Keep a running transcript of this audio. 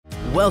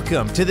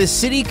Welcome to the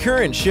City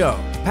Current Show,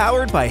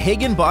 powered by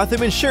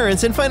Higginbotham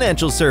Insurance and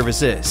Financial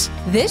Services.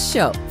 This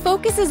show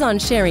focuses on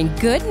sharing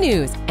good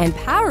news and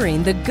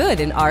powering the good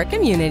in our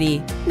community.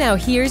 Now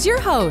here's your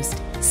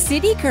host,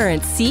 City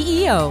Current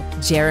CEO,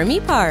 Jeremy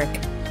Park.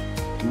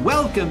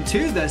 Welcome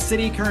to the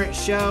City Current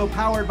Show,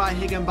 powered by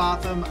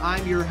Higginbotham.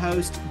 I'm your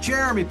host,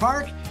 Jeremy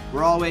Park.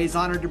 We're always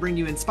honored to bring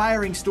you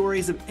inspiring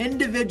stories of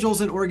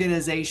individuals and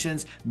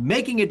organizations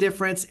making a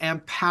difference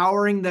and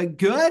powering the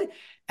good.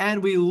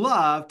 And we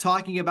love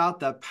talking about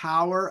the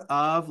power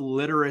of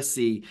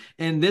literacy.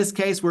 In this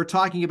case, we're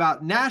talking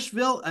about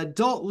Nashville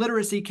Adult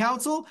Literacy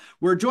Council.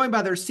 We're joined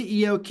by their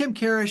CEO, Kim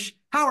Karesh.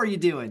 How are you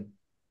doing?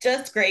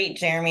 Just great,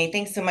 Jeremy.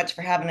 Thanks so much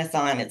for having us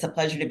on. It's a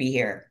pleasure to be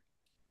here.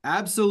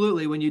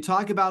 Absolutely. When you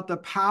talk about the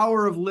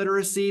power of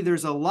literacy,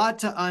 there's a lot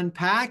to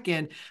unpack.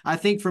 And I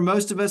think for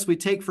most of us, we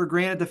take for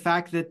granted the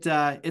fact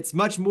that it's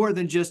much more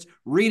than just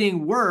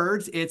reading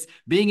words. It's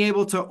being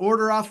able to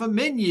order off a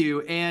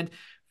menu and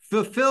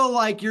fulfill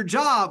like your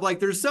job. Like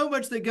there's so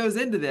much that goes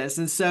into this.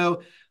 And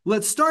so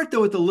let's start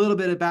though with a little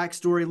bit of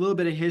backstory, a little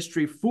bit of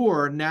history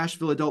for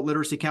Nashville Adult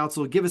Literacy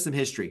Council. Give us some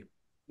history.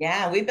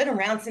 Yeah, we've been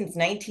around since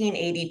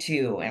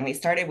 1982, and we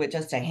started with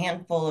just a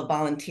handful of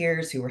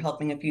volunteers who were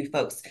helping a few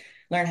folks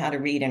learn how to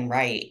read and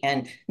write.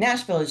 And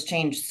Nashville has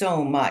changed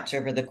so much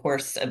over the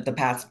course of the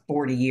past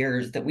 40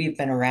 years that we've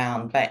been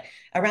around. But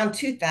around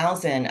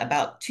 2000,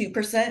 about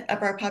 2%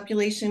 of our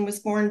population was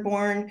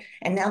foreign-born,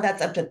 and now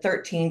that's up to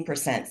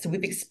 13%. So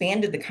we've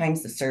expanded the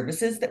kinds of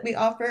services that we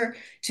offer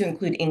to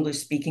include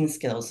English-speaking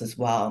skills as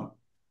well.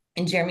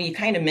 And Jeremy, you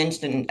kind of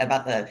mentioned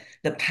about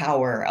the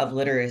power of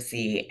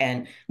literacy.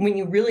 And when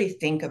you really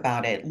think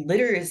about it,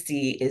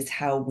 literacy is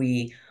how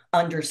we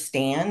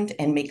understand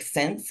and make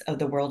sense of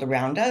the world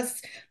around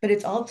us, but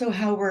it's also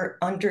how we're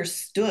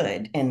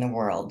understood in the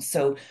world.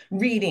 So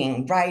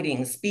reading,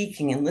 writing,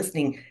 speaking, and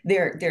listening,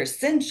 they're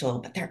essential,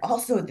 but they're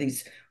also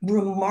these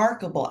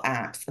remarkable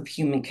acts of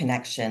human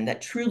connection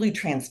that truly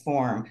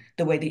transform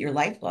the way that your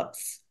life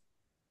looks.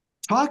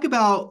 Talk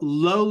about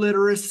low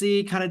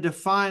literacy, kind of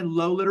define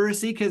low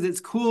literacy, because it's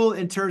cool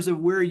in terms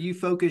of where you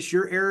focus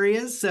your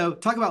areas. So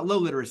talk about low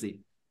literacy.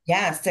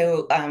 Yeah,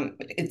 so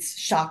it's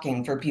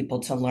shocking for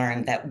people to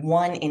learn that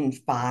 1 in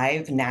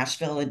 5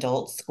 Nashville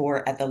adults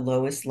score at the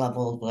lowest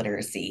level of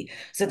literacy.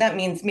 So that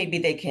means maybe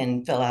they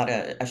can fill out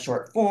a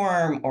short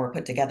form or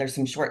put together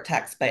some short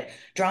text, but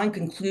drawing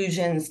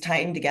conclusions,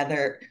 tying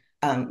together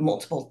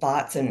multiple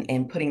thoughts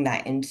and putting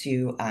that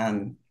into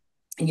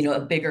a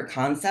bigger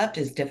concept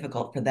is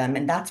difficult for them.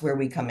 And that's where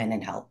we come in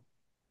and help.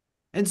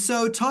 And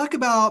so talk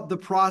about the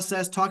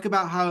process, talk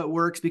about how it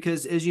works,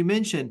 because as you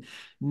mentioned,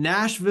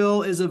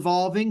 Nashville is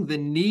evolving, the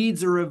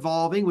needs are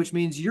evolving, which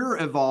means you're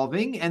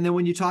evolving. And then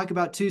when you talk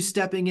about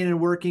stepping in and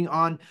working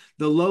on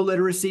the low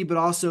literacy, but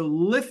also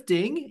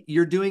lifting,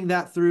 you're doing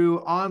that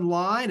through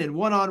online and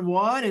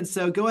one-on-one. And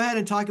so go ahead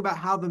and talk about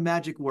how the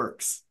magic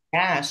works.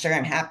 Yeah, sure.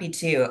 I'm happy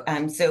to.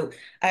 So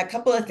a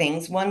couple of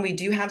things. One, we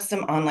do have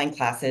some online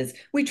classes.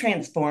 We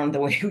transformed the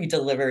way we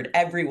delivered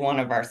every one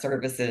of our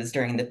services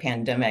during the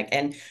pandemic.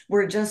 And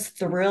we're just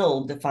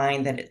thrilled to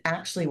find that it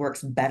actually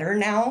works better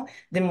now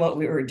than what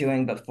we were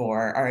doing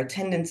before. Our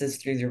attendance is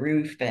through the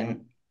roof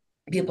and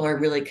people are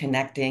really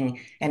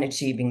connecting and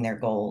achieving their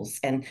goals.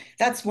 And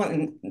that's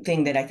one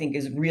thing that I think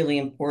is really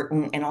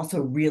important and also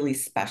really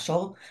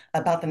special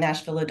about the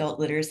Nashville Adult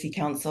Literacy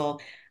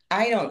Council.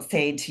 I don't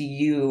say to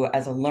you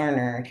as a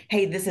learner,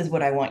 hey, this is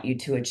what I want you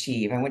to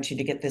achieve. I want you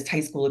to get this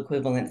high school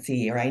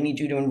equivalency, or I need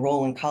you to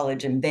enroll in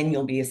college and then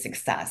you'll be a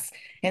success.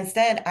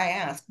 Instead, I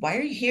ask, why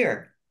are you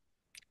here?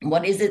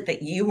 What is it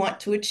that you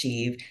want to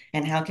achieve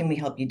and how can we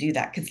help you do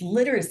that? Because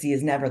literacy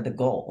is never the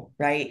goal,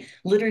 right?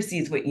 Literacy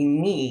is what you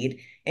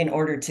need in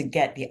order to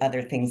get the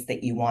other things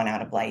that you want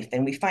out of life.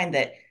 And we find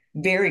that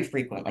very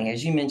frequently,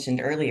 as you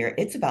mentioned earlier,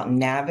 it's about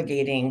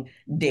navigating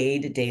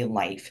day-to-day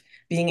life,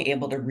 being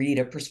able to read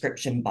a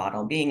prescription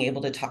bottle, being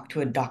able to talk to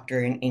a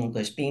doctor in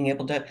English, being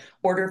able to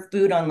order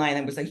food online.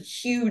 That was a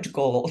huge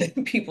goal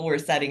that people were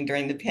setting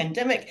during the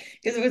pandemic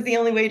because it was the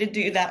only way to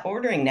do that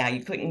ordering now.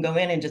 You couldn't go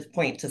in and just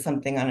point to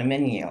something on a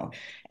menu.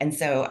 And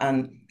so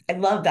I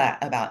love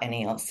that about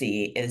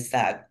NALC is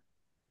that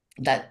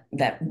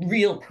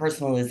real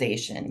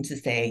personalization to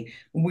say,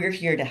 we're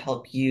here to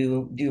help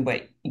you do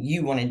what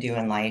you want to do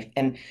in life.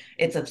 And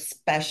it's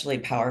especially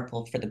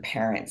powerful for the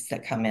parents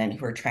that come in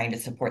who are trying to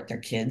support their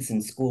kids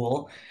in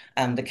school.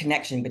 The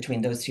connection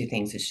between those two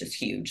things is just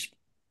huge.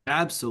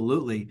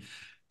 Absolutely.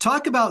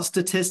 Talk about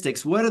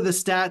statistics. What are the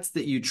stats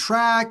that you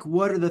track?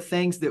 What are the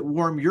things that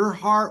warm your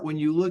heart when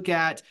you look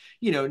at,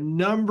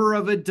 number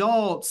of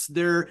adults,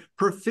 their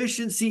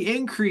proficiency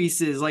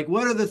increases? Like,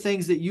 what are the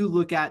things that you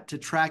look at to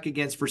track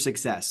against for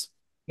success?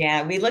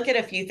 Yeah, we look at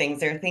a few things.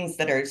 There are things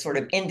that are sort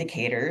of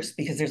indicators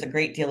because there's a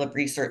great deal of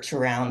research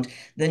around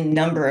the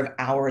number of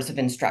hours of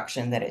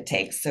instruction that it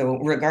takes. So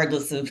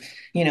regardless of,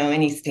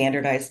 any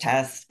standardized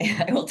test,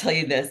 I will tell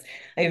you this,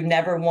 I've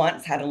never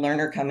once had a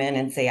learner come in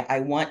and say,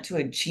 I want to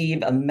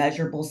achieve a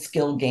measurable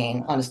skill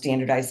gain on a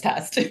standardized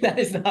test. That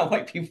is not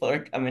why people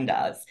are coming to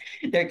us.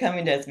 They're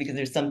coming to us because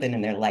there's something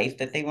in their life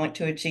that they want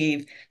to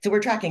achieve. So we're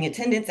tracking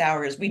attendance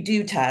hours. We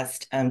do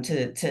test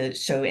to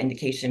show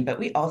indication, but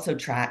we also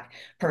track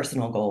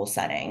personal goal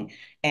setting.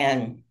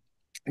 And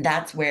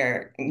that's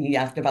where you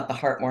asked about the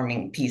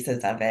heartwarming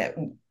pieces of it.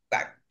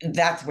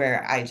 That's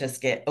where I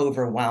just get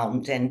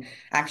overwhelmed and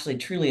actually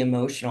truly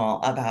emotional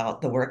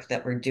about the work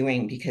that we're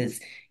doing because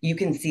you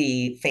can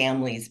see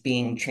families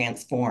being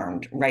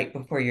transformed right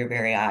before your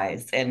very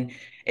eyes. And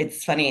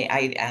it's funny,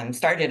 I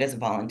started as a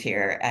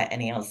volunteer at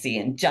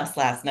NALC, and just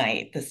last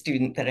night, the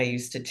student that I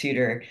used to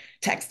tutor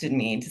texted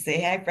me to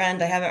say, "Hey,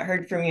 friend, I haven't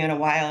heard from you in a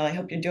while. I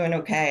hope you're doing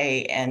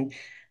okay." And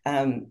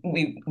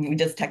we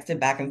just texted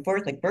back and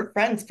forth like we're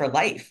friends for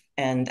life,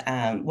 and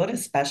what a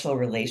special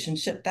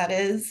relationship that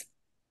is.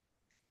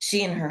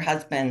 She and her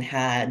husband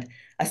had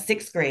a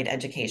sixth grade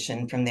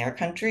education from their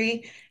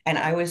country, and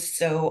I was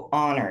so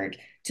honored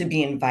to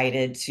be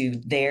invited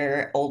to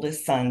their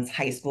oldest son's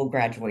high school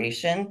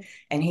graduation,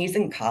 and he's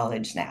in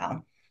college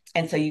now.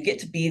 And so you get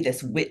to be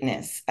this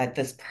witness at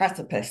this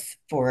precipice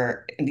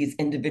for these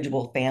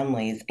individual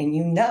families.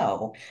 And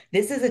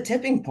this is a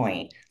tipping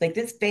point. Like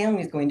this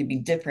family is going to be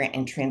different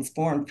and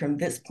transformed from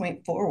this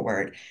point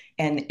forward.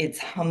 And it's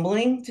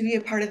humbling to be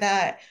a part of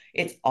that.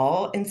 It's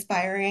all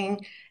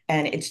inspiring.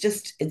 And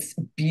it's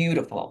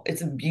beautiful.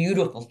 It's a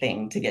beautiful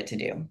thing to get to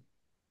do.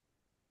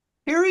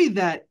 Carry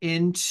that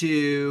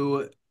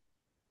into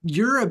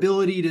your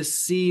ability to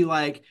see,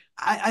 like,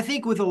 I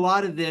think with a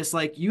lot of this,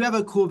 like you have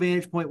a cool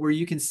vantage point where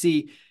you can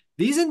see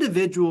these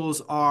individuals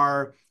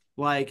are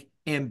like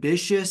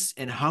ambitious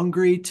and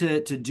hungry to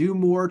do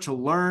more, to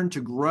learn,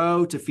 to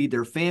grow, to feed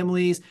their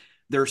families.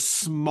 They're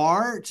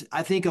smart.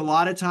 I think a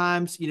lot of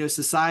times,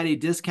 society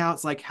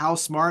discounts like how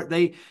smart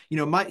they,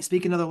 might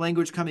speak another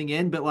language coming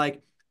in, but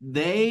like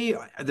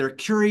they're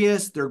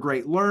curious, they're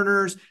great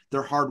learners,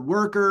 they're hard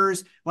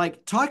workers.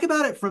 Like, talk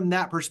about it from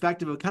that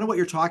perspective of kind of what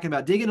you're talking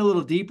about, digging a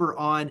little deeper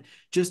on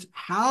just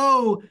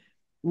how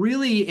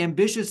really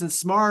ambitious and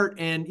smart,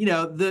 and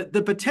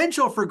the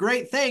potential for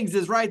great things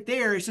is right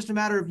there. It's just a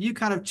matter of you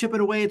kind of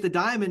chipping away at the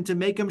diamond to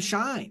make them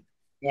shine.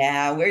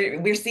 Yeah,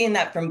 we're seeing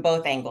that from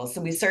both angles.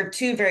 So we serve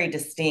two very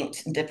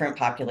distinct, different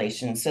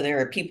populations. So there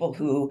are people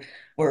who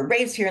were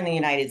raised here in the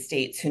United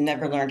States who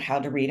never learned how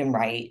to read and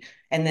write,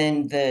 and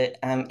then the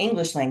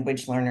English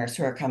language learners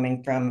who are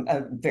coming from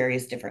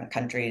various different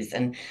countries.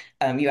 And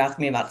you asked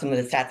me about some of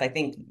the stats. I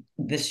think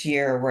this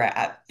year we're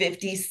at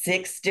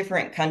 56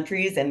 different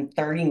countries and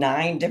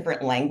 39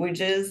 different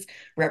languages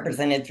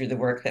represented through the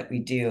work that we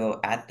do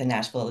at the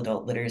Nashville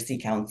Adult Literacy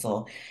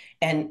Council.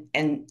 And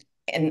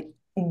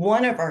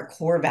one of our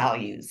core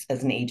values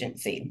as an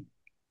agency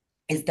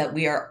is that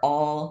we are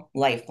all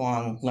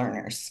lifelong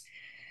learners.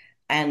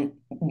 And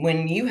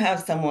when you have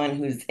someone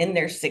who's in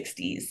their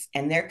 60s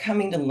and they're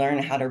coming to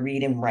learn how to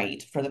read and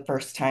write for the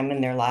first time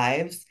in their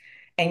lives,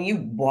 and you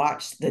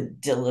watch the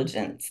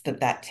diligence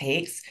that that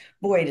takes,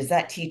 boy, does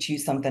that teach you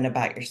something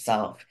about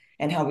yourself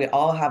and how we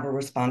all have a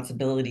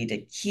responsibility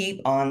to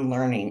keep on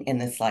learning in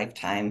this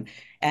lifetime.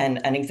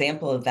 And an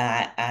example of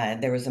that,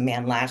 there was a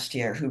man last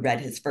year who read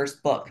his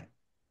first book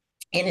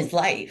in his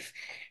life.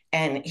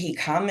 And he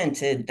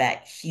commented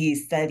that he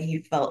said he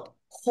felt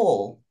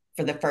whole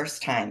for the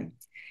first time.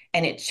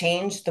 And it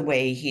changed the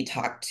way he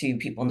talked to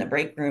people in the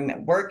break room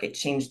at work. It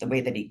changed the way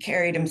that he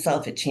carried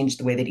himself. It changed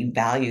the way that he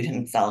valued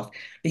himself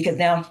because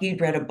now he'd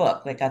read a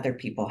book like other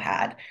people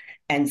had.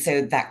 And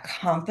so that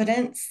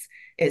confidence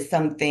is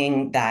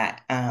something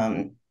that,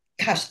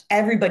 gosh,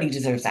 everybody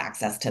deserves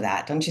access to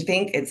that. Don't you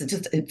think?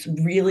 It's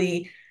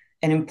really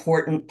an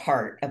important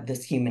part of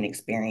this human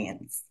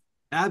experience.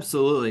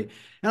 Absolutely.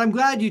 And I'm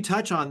glad you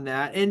touch on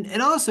that.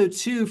 And also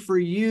too, for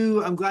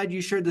you, I'm glad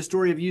you shared the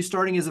story of you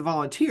starting as a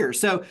volunteer.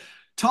 So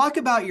talk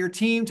about your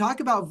team, talk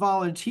about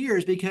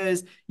volunteers,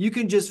 because you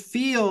can just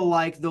feel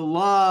like the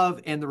love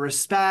and the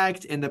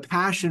respect and the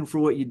passion for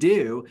what you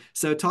do.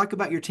 So talk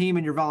about your team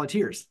and your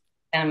volunteers.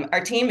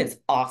 Our team is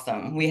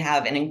awesome. We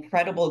have an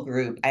incredible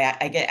group.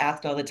 I get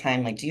asked all the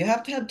time, like, do you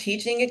have to have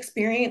teaching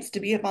experience to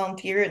be a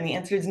volunteer? And the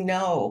answer is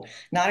no,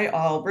 not at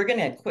all. We're going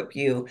to equip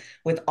you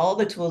with all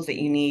the tools that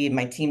you need.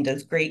 My team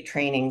does great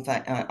trainings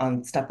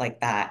on stuff like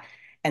that.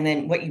 And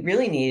then what you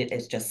really need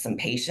is just some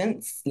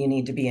patience. You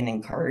need to be an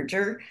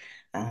encourager.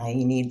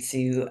 You need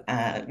to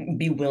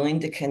be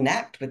willing to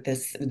connect with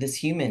this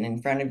human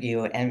in front of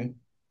you. And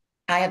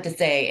I have to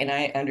say, and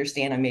I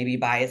understand I may be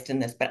biased in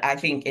this, but I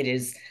think it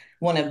is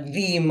one of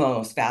the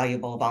most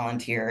valuable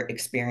volunteer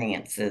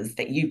experiences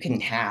that you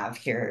can have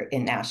here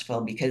in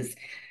Nashville because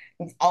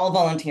all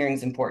volunteering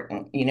is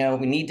important. We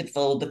need to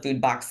fill the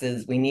food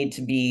boxes. We need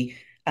to be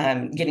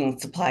getting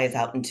supplies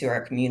out into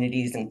our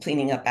communities and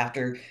cleaning up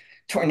after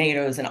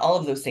tornadoes and all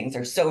of those things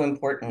are so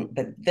important.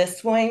 But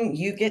this one,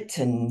 you get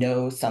to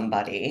know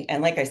somebody.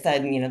 And like I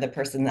said, the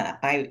person that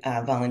I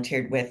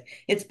volunteered with,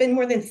 it's been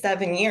more than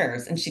 7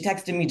 years, and she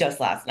texted me just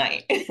last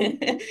night.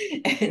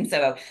 And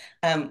so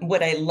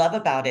what I love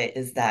about it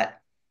is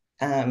that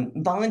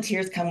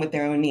volunteers come with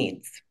their own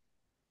needs.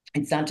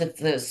 It's not just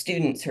the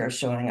students who are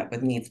showing up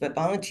with needs, but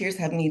volunteers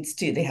have needs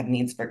too. They have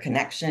needs for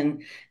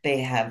connection. They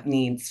have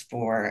needs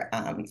for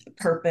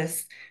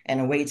purpose and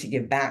a way to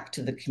give back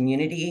to the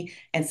community.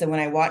 And so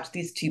when I watch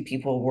these two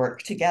people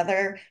work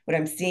together, what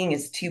I'm seeing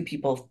is two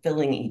people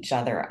filling each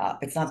other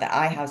up. It's not that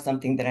I have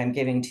something that I'm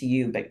giving to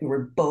you, but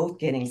we're both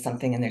getting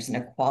something, and there's an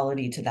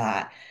equality to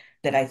that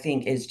that I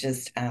think is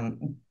just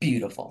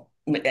beautiful.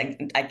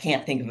 I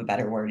can't think of a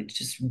better word. It's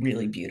just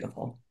really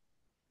beautiful.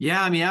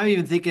 Yeah, I mean, I'm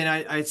even thinking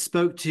I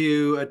spoke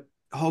to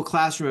a whole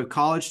classroom of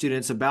college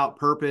students about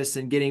purpose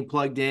and getting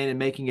plugged in and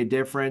making a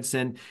difference.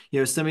 And,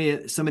 so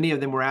many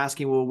of them were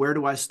asking, well, where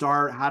do I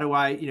start? How do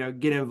I,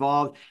 get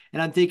involved? And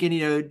I'm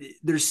thinking,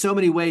 there's so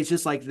many ways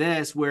just like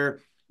this where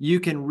you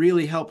can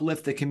really help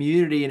lift the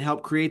community and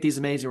help create these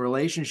amazing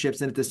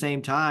relationships. And at the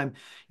same time,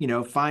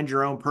 find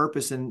your own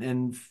purpose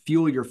and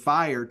fuel your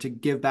fire to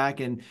give back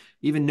and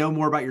even know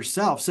more about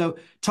yourself. So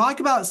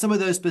talk about some of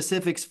those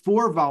specifics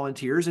for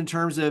volunteers in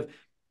terms of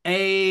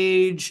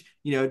age,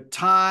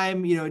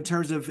 time, in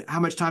terms of how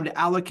much time to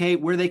allocate,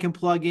 where they can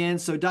plug in.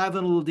 So dive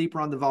in a little deeper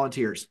on the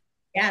volunteers.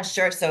 Yeah,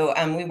 sure. So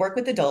we work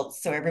with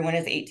adults, so everyone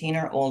is 18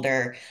 or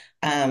older.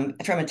 From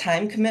a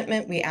time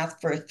commitment, we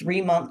ask for a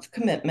 3-month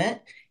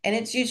commitment, and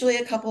it's usually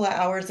a couple of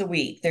hours a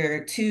week. There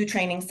are 2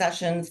 training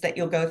sessions that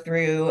you'll go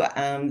through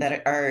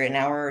that are an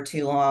hour or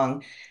 2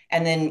 long.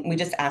 And then we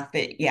just ask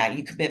that,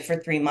 you commit for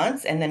 3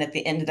 months. And then at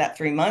the end of that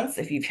 3 months,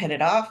 if you've hit it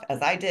off,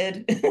 as I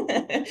did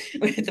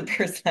with the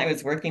person I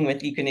was working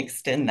with, you can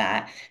extend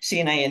that. She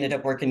and I ended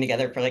up working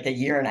together for like a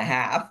year and a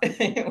half.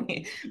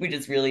 we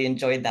just really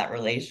enjoyed that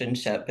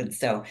relationship. And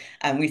so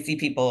we see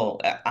people,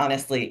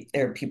 honestly,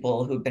 there are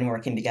people who've been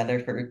working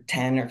together for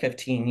 10 or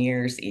 15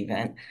 years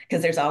even,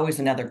 because there's always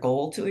another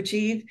goal to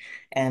achieve,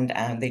 and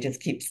they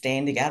just keep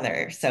staying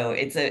together. So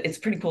it's a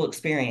pretty cool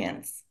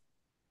experience.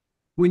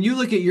 When you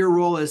look at your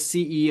role as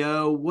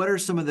CEO, what are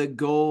some of the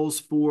goals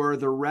for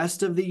the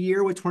rest of the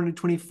year with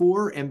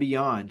 2024 and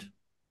beyond?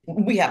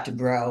 We have to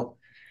grow.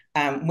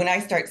 When I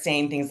start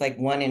saying things like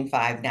 1 in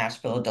 5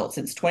 Nashville adults,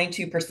 it's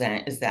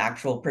 22% is the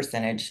actual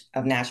percentage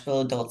of Nashville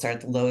adults are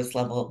at the lowest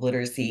level of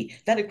literacy.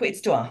 That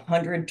equates to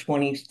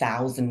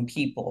 120,000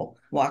 people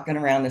walking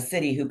around the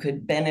city who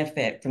could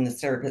benefit from the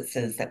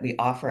services that we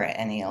offer at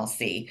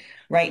NALC.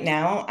 Right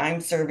now,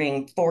 I'm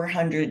serving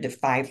 400 to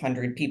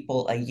 500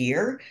 people a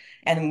year,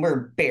 and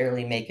we're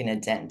barely making a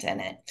dent in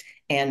it.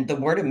 And the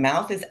word of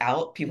mouth is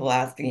out. People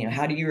asking,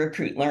 how do you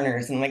recruit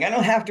learners? And I'm like, I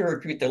don't have to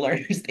recruit the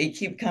learners. They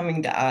keep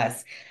coming to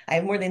us. I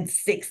have more than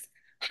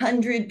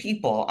 600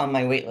 people on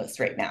my wait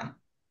list right now.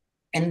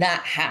 And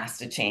that has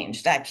to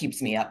change. That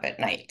keeps me up at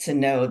night to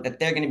know that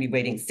they're going to be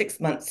waiting 6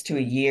 months to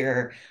a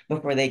year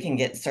before they can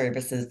get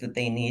services that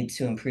they need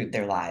to improve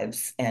their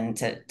lives and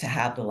to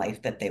have the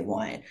life that they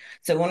want.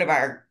 So one of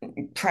our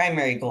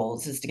primary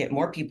goals is to get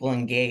more people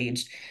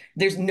engaged.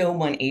 There's no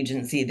one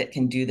agency that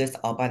can do this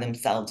all by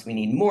themselves. We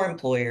need more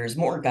employers,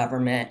 more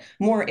government,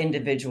 more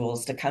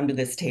individuals to come to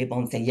this table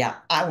and say, yeah,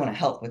 I want to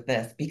help with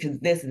this because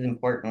this is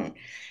important.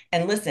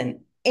 And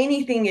listen,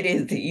 anything it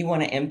is that you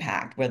want to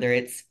impact, whether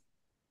it's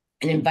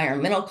an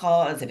environmental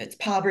cause, if it's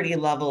poverty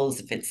levels,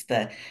 if it's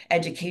the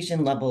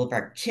education level of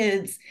our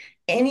kids,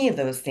 any of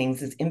those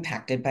things is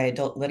impacted by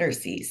adult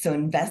literacy. So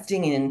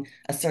investing in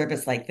a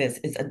service like this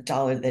is a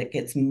dollar that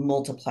gets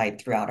multiplied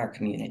throughout our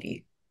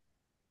community.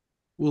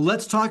 Well,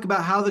 let's talk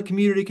about how the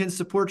community can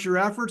support your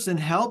efforts and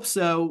help.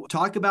 So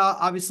talk about,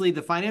 obviously,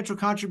 the financial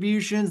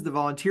contributions, the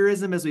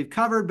volunteerism, as we've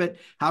covered, but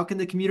how can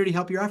the community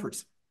help your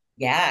efforts?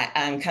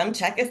 Yeah, come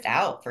check us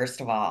out,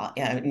 first of all.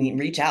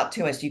 Reach out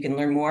to us. You can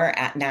learn more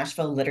at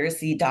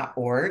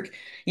NashvilleLiteracy.org.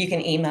 You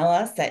can email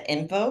us at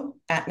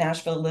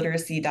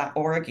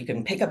info@NashvilleLiteracy.org. You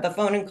can pick up the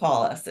phone and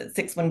call us at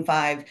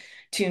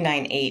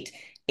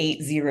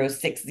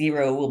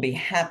 615-298-8060. We'll be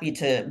happy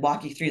to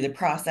walk you through the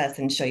process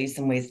and show you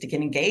some ways to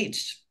get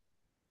engaged.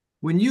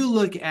 When you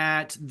look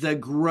at the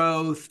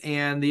growth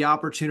and the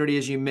opportunity,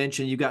 as you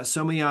mentioned, you've got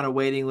so many on a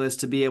waiting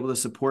list to be able to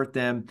support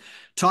them.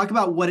 Talk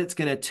about what it's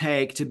going to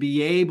take to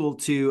be able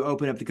to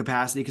open up the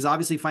capacity, because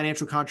obviously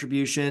financial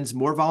contributions,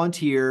 more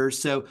volunteers.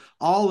 So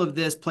all of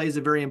this plays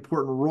a very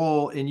important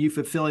role in you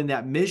fulfilling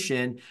that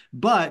mission,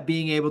 but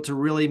being able to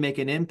really make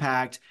an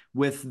impact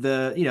with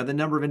the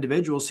number of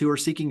individuals who are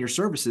seeking your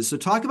services. So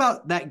talk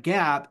about that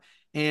gap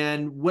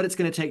and what it's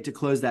going to take to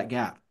close that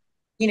gap.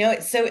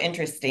 It's so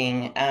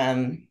interesting.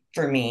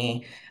 For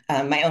me,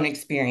 my own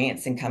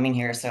experience in coming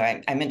here. So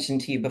I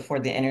mentioned to you before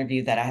the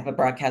interview that I have a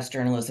broadcast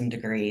journalism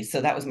degree. So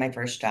that was my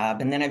first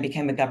job. And then I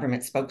became a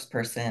government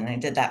spokesperson. I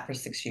did that for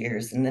 6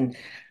 years. And then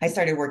I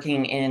started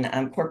working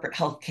in corporate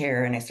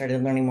healthcare, and I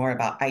started learning more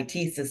about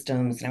IT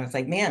systems. And I was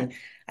like, man,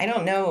 I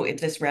don't know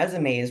if this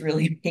resume is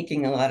really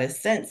making a lot of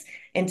sense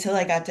until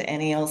I got to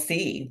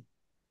NALC.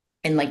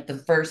 in like the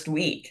first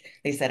week,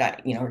 they said,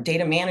 our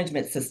data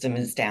management system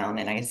is down.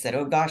 And I said,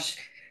 oh gosh,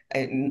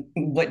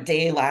 what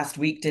day last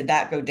week did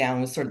that go down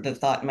was sort of the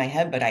thought in my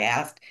head. But I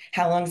asked,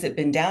 how long has it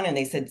been down? And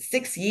they said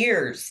 6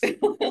 years. I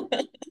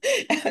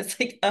was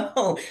like,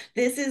 oh,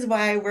 this is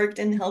why I worked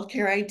in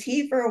healthcare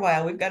IT for a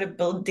while. We've got to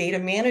build data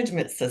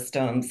management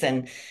systems,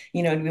 and,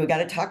 we've got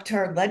to talk to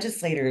our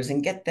legislators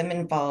and get them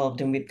involved.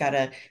 And we've got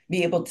to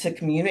be able to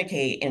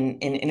communicate in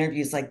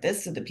interviews like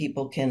this so that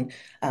people can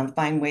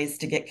find ways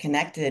to get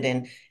connected.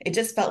 And it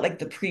just felt like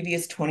the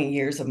previous 20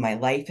 years of my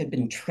life had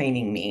been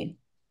training me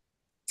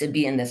to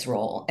be in this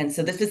role. And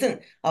so this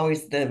isn't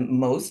always the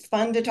most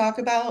fun to talk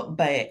about,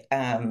 but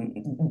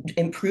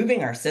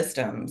improving our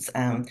systems.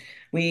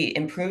 We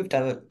improved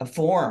a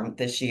form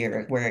this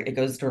year where it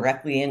goes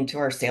directly into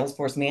our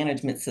Salesforce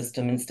management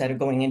system instead of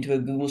going into a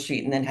Google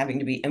Sheet and then having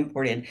to be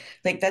imported.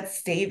 Like,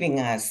 that's saving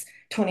us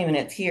 20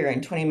 minutes here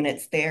and 20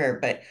 minutes there.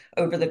 But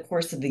over the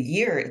course of the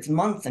year, it's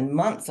months and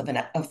months of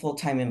a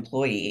full-time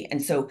employee.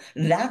 And so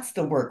that's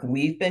the work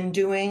we've been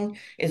doing,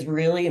 is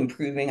really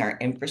improving our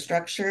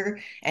infrastructure.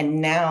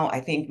 And now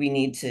I think we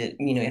need to,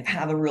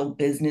 have a real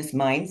business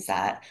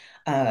mindset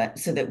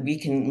so that we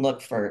can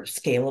look for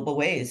scalable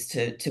ways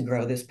to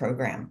grow this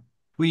program.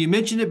 Well, you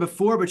mentioned it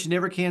before, but you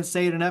never can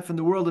say it enough in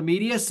the world of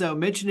media. So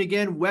mention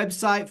again,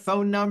 website,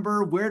 phone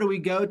number, where do we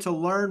go to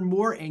learn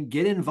more and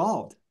get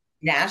involved?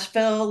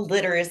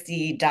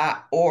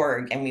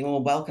 NashvilleLiteracy.org, and we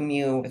will welcome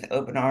you with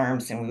open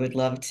arms, and we would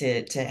love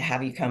to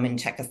have you come and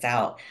check us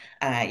out.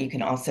 You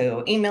can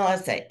also email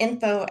us at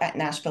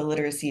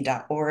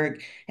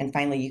info@NashvilleLiteracy.org. And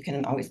finally, you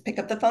can always pick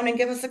up the phone and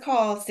give us a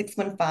call,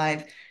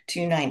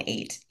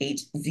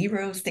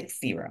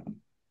 615-298-8060.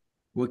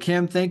 Well,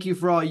 Kim, thank you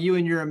for all you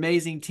and your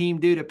amazing team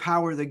do to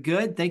power the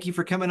good. Thank you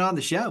for coming on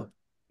the show.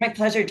 My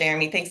pleasure,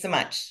 Jeremy. Thanks so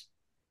much.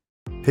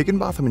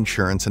 Higginbotham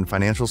Insurance and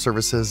Financial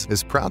Services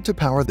is proud to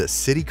power the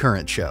City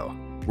Current Show.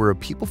 We're a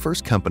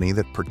people-first company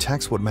that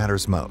protects what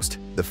matters most,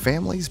 the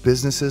families,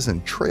 businesses,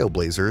 and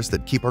trailblazers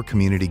that keep our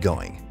community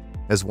going.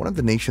 As one of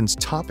the nation's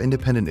top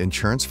independent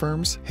insurance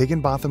firms,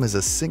 Higginbotham is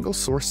a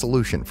single-source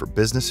solution for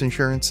business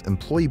insurance,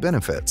 employee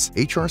benefits,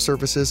 HR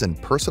services,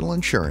 and personal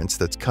insurance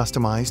that's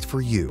customized for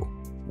you.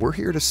 We're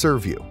here to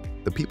serve you,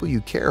 the people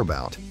you care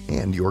about,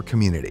 and your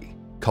community.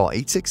 Call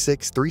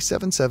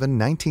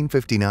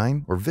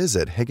 866-377-1959 or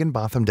visit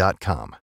higginbotham.com.